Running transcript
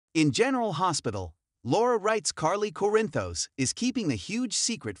In General Hospital, Laura Wright's Carly Corinthos is keeping the huge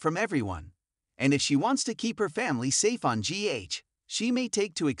secret from everyone. And if she wants to keep her family safe on GH, she may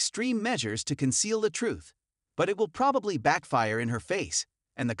take to extreme measures to conceal the truth. But it will probably backfire in her face,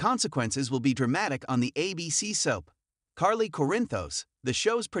 and the consequences will be dramatic on the ABC soap. Carly Corinthos, the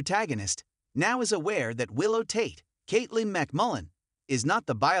show's protagonist, now is aware that Willow Tate, Caitlin McMullen, is not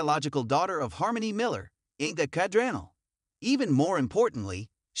the biological daughter of Harmony Miller, Inga Cadranel. Even more importantly,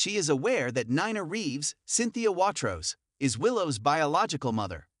 she is aware that Nina Reeves, Cynthia Watros, is Willow's biological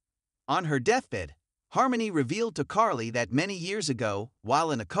mother. On her deathbed, Harmony revealed to Carly that many years ago, while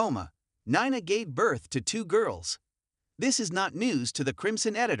in a coma, Nina gave birth to 2 girls. This is not news to the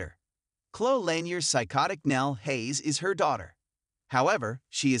Crimson editor. Chloe Lanier's psychotic Nell Hayes is her daughter. However,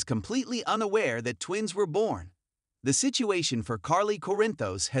 she is completely unaware that twins were born. The situation for Carly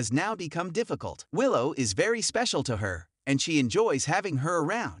Corinthos has now become difficult. Willow is very special to her, and she enjoys having her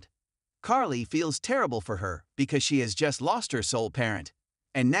around. Carly feels terrible for her because she has just lost her sole parent,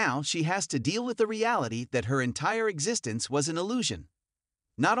 and now she has to deal with the reality that her entire existence was an illusion.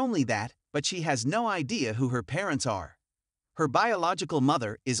 Not only that, but she has no idea who her parents are. Her biological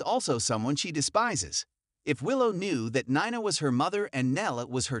mother is also someone she despises. If Willow knew that Nina was her mother and Nella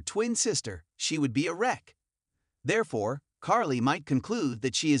was her twin sister, she would be a wreck. Therefore, Carly might conclude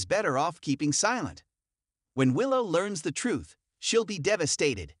that she is better off keeping silent. When Willow learns the truth, she'll be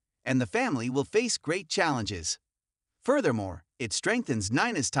devastated, and the family will face great challenges. Furthermore, it strengthens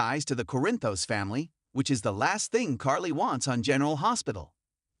Nina's ties to the Corinthos family, which is the last thing Carly wants on General Hospital.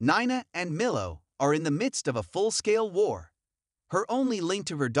 Nina and Willow are in the midst of a full-scale war. Her only link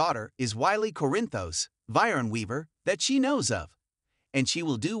to her daughter is Wiley Corinthos, Viron Weaver, that she knows of, and she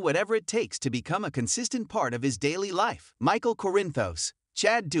will do whatever it takes to become a consistent part of his daily life. Michael Corinthos,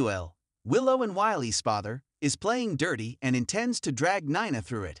 Chad Duell, Willow and Wiley's father, is playing dirty and intends to drag Nina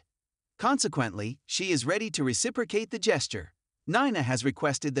through it. Consequently, she is ready to reciprocate the gesture. Nina has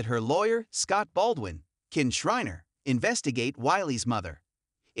requested that her lawyer, Scott Baldwin, Ken Schreiner, investigate Wiley's mother.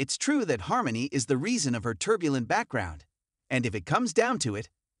 It's true that Harmony is the reason of her turbulent background, and if it comes down to it,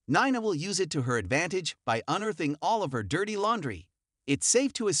 Nina will use it to her advantage by unearthing all of her dirty laundry. It's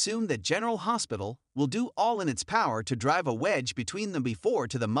safe to assume that General Hospital will do all in its power to drive a wedge between them before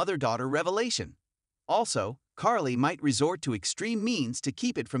to the mother-daughter revelation. Also, Carly might resort to extreme means to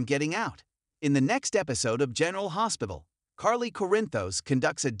keep it from getting out. In the next episode of General Hospital, Carly Corinthos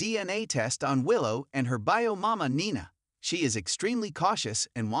conducts a DNA test on Willow and her bio-mama Nina. She is extremely cautious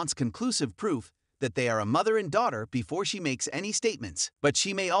and wants conclusive proof that they are a mother and daughter before she makes any statements, but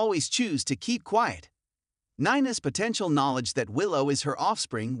she may always choose to keep quiet. Nina's potential knowledge that Willow is her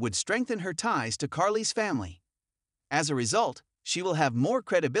offspring would strengthen her ties to Carly's family. As a result, she will have more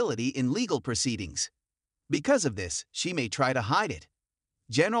credibility in legal proceedings. Because of this, she may try to hide it.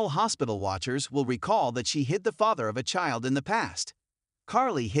 General Hospital watchers will recall that she hid the father of a child in the past.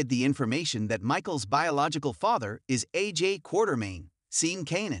 Carly hid the information that Michael's biological father is A.J. Quartermain, Sean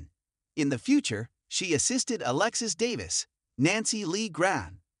Kanan. In the future, she assisted Alexis Davis, Nancy Lee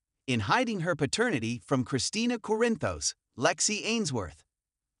Grahn, in hiding her paternity from Christina Corinthos, Lexi Ainsworth.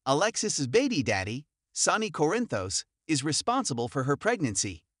 Alexis's baby daddy, Sonny Corinthos, is responsible for her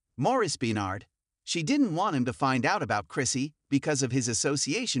pregnancy. Maurice Bernard. She didn't want him to find out about Chrissy because of his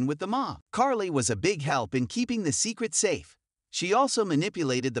association with the mob. Carly was a big help in keeping the secret safe. She also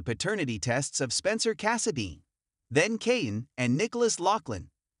manipulated the paternity tests of Spencer Cassadine, then Caden and Nicholas Laughlin,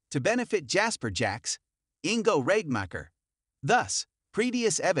 to benefit Jasper Jacks, Ingo Regmacher. Thus,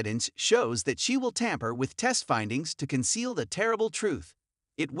 previous evidence shows that she will tamper with test findings to conceal the terrible truth.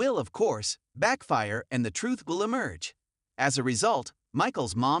 It will, of course, backfire and the truth will emerge. As a result,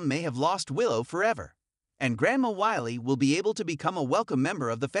 Michael's mom may have lost Willow forever, and Grandma Wiley will be able to become a welcome member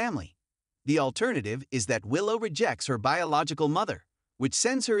of the family. The alternative is that Willow rejects her biological mother, which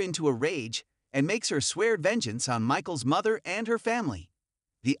sends her into a rage and makes her swear vengeance on Michael's mother and her family.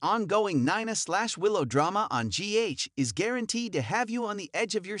 The ongoing Nina/Willow drama on GH is guaranteed to have you on the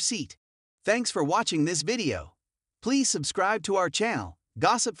edge of your seat. Thanks for watching this video. Please subscribe to our channel,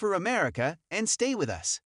 Gossip for America, and stay with us.